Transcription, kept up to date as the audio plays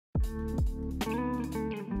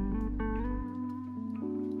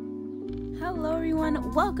Hello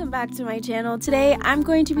everyone, welcome back to my channel. Today I'm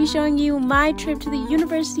going to be showing you my trip to the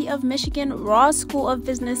University of Michigan Ross School of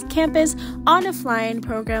Business campus on a fly-in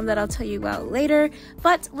program that I'll tell you about later,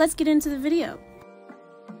 but let's get into the video.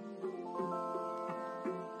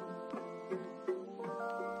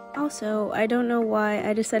 Also, I don't know why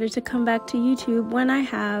I decided to come back to YouTube when I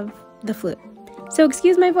have the flu. So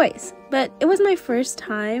excuse my voice, but it was my first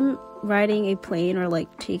time riding a plane or like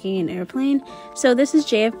taking an airplane. So this is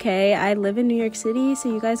JFK. I live in New York City,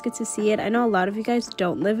 so you guys get to see it. I know a lot of you guys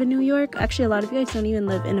don't live in New York. Actually, a lot of you guys don't even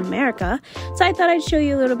live in America. So I thought I'd show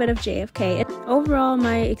you a little bit of JFK. Overall,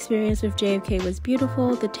 my experience with JFK was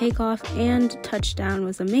beautiful. The takeoff and touchdown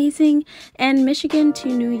was amazing. And Michigan to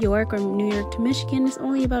New York or New York to Michigan is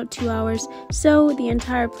only about 2 hours. So the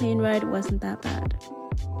entire plane ride wasn't that bad.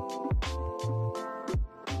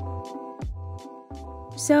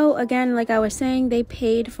 So again, like I was saying, they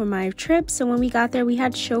paid for my trip. So when we got there, we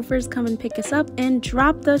had chauffeurs come and pick us up and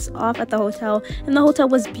dropped us off at the hotel. And the hotel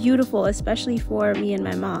was beautiful, especially for me and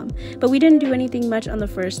my mom. But we didn't do anything much on the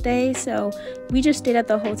first day. So we just stayed at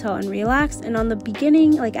the hotel and relaxed. And on the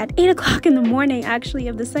beginning, like at 8 o'clock in the morning, actually,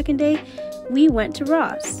 of the second day, we went to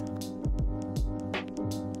Ross.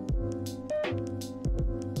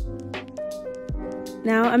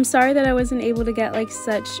 Now, I'm sorry that I wasn't able to get like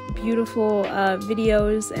such beautiful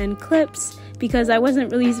videos and clips because I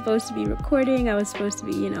wasn't really supposed to be recording. I was supposed to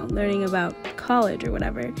be, learning about college or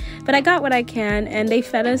whatever. But I got what I can, and they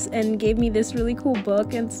fed us and gave me this really cool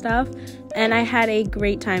book and stuff, and I had a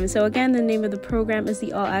great time. So again, the name of the program is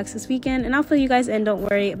the All Access Weekend, and I'll fill you guys in. Don't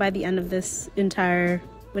worry, by the end of this entire,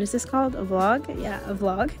 what is this called? A vlog? Yeah, a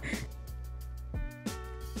vlog.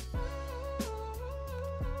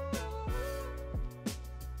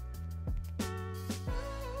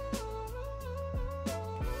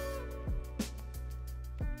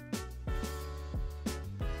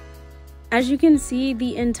 As you can see,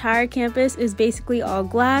 the entire campus is basically all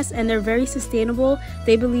glass, and they're very sustainable.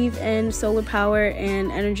 They believe in solar power and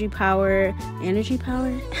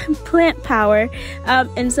plant power.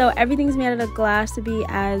 And so everything's made out of glass to be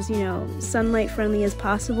as, sunlight friendly as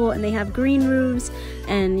possible. And they have green roofs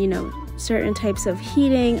and, certain types of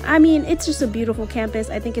heating. I mean, it's just a beautiful campus.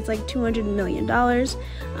 I think it's like $200 million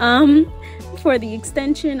for the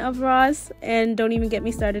extension of Ross. And don't even get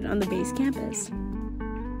me started on the base campus.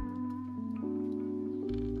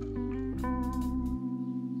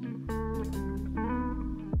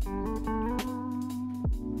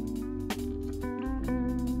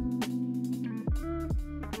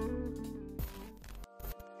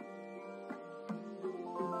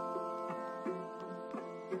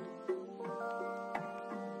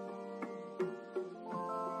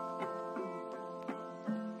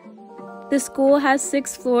 The school has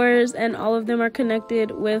 6 floors, and all of them are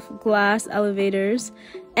connected with glass elevators.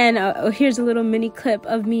 And here's a little mini clip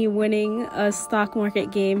of me winning a stock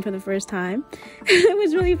market game for the first time. It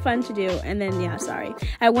was really fun to do. And then,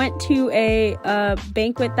 I went to a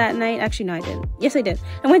banquet that night. Actually, no, I didn't. Yes, I did.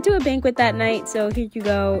 I went to a banquet that night. So here you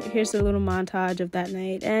go. Here's a little montage of that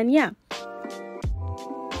night. And yeah.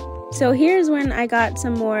 So here's when I got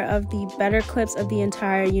some more of the better clips of the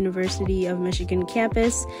entire University of Michigan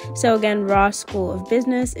campus. So again, Ross School of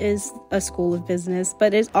Business is a school of business,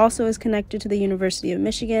 but it also is connected to the University of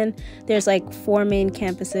Michigan. There's like 4 main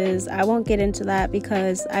campuses. I won't get into that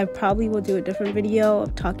because I probably will do a different video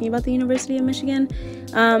of talking about the University of Michigan.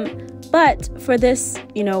 But for this,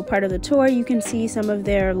 part of the tour, you can see some of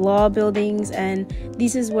their law buildings, and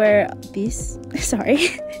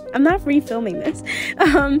I'm not refilming this.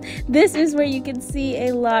 This is where you can see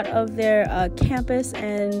a lot of their campus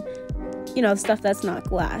and, stuff that's not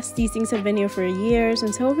glass. These things have been here for years,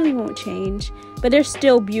 and so it really won't change. But they're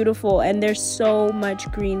still beautiful, and there's so much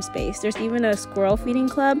green space. There's even a squirrel feeding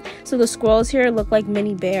club, so the squirrels here look like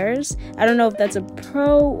mini bears. I don't know if that's a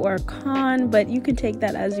pro or a con, but you can take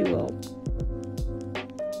that as you will.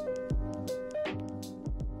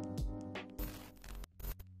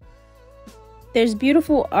 There's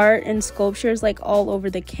beautiful art and sculptures like all over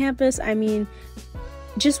the campus. I mean,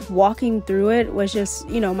 just walking through it was just,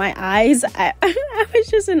 my eyes, I was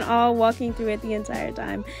just in awe walking through it the entire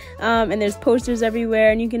time. And there's posters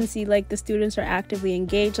everywhere, and you can see like the students are actively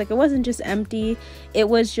engaged. Like, it wasn't just empty, it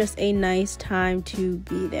was just a nice time to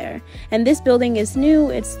be there. And this building is new.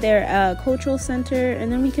 It's their cultural center,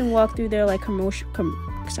 and then we can walk through their like commercial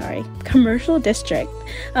district.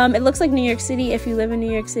 It looks like New York City if you live in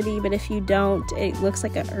New York City, but if you don't, it looks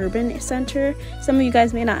like an urban center. Some of you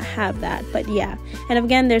guys may not have that, but yeah. And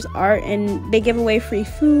again, there's art, and they give away free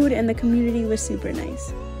food, and the community was super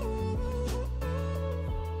nice.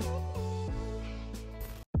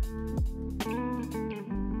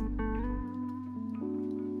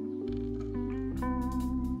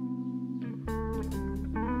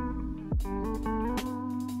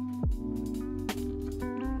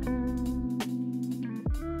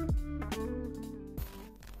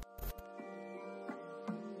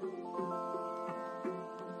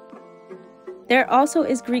 There also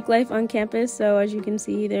is Greek life on campus, so as you can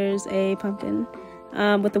see, there's a pumpkin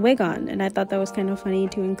with the wig on, and I thought that was kind of funny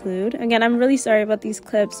to include. Again, I'm really sorry about these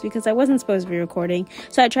clips because I wasn't supposed to be recording,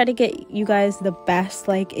 so I tried to get you guys the best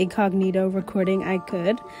like incognito recording I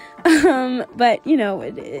could. But you know,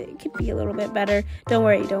 it could be a little bit better. Don't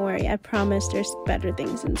worry, I promise there's better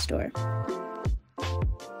things in store.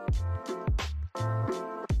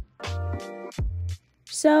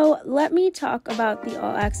 So let me talk about the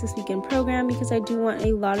All Access Weekend program, because I do want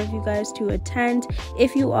a lot of you guys to attend.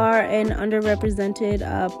 If you are an underrepresented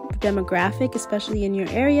demographic, especially in your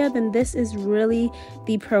area, then this is really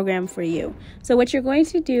the program for you. So what you're going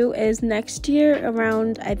to do is next year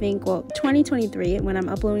around, I think, well, 2023, when I'm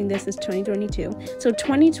uploading this is 2022. So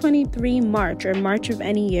 2023 March, or March of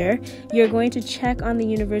any year, you're going to check on the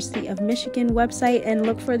University of Michigan website and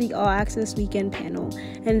look for the All Access Weekend panel.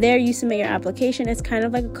 And there you submit your application. It's kind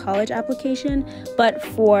of like a college application, but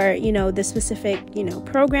for, you know, the specific, you know,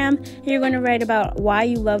 program. And you're going to write about why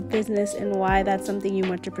you love business and why that's something you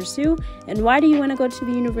want to pursue, and why do you want to go to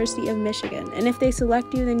the University of Michigan. And if they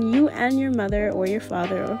select you, then you and your mother or your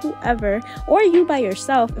father or whoever, or you by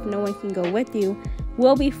yourself if no one can go with you,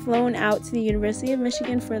 will be flown out to the University of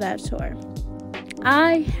Michigan for that tour.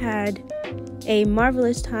 I had a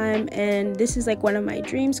marvelous time, and this is like one of my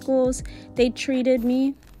dream schools. They treated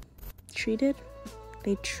me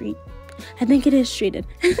I think it is treated.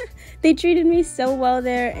 They treated me so well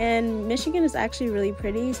there, and Michigan is actually really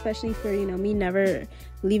pretty, especially for, you know, me never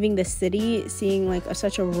leaving the city. Seeing like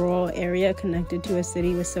such a rural area connected to a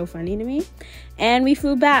city was so funny to me. And we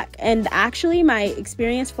flew back, and actually my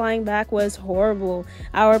experience flying back was horrible.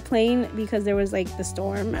 Our plane, because there was like the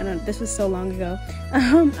storm, this was so long ago,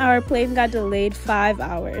 our plane got delayed 5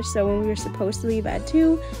 hours. So when we were supposed to leave at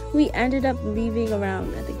 2, we ended up leaving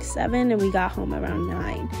around, I think, 7, and we got home around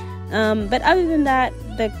 9. But other than that,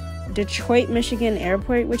 the Detroit, Michigan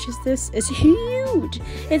airport, which is huge.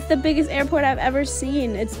 It's the biggest airport I've ever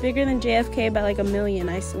seen. It's bigger than JFK by like 1 million,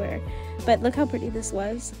 I swear. But look how pretty this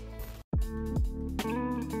was.